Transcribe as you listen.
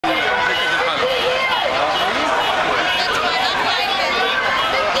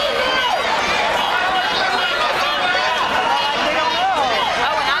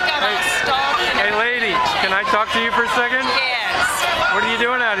talk to you for a second? Yes. What are you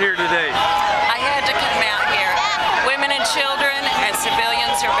doing out here today? I had to come out here. Women and children and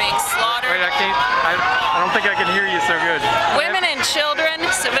civilians are being slaughtered. Wait, I don't think I can hear you so good. Women and children,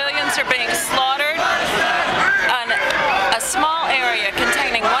 civilians are being slaughtered on a small area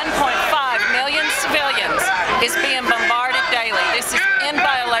containing 1.5 million civilians is being bombarded daily. This is in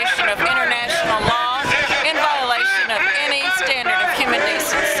violation of international law, in violation of any standard of human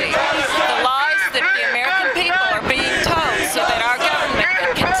decency. The lies that the American people are being told so that our government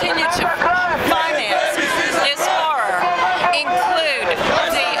can continue to finance this horror include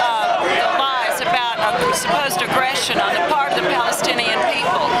the lies about supposed aggression on the part of the Palestinian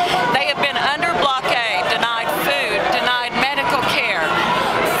people. They have been under blockade, denied food, denied medical care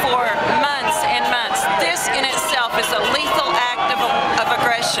for months and months. This in itself is a lethal act of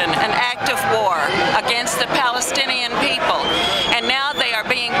aggression, an act of war against the Palestinian people. And now they are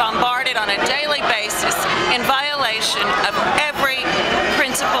being bombarded on a daily basis in violation of every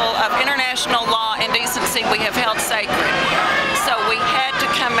principle of international law and decency we have held sacred. So we had to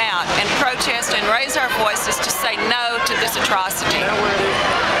come out and protest and raise our voices to say no to this atrocity.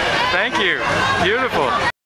 Thank you. Beautiful.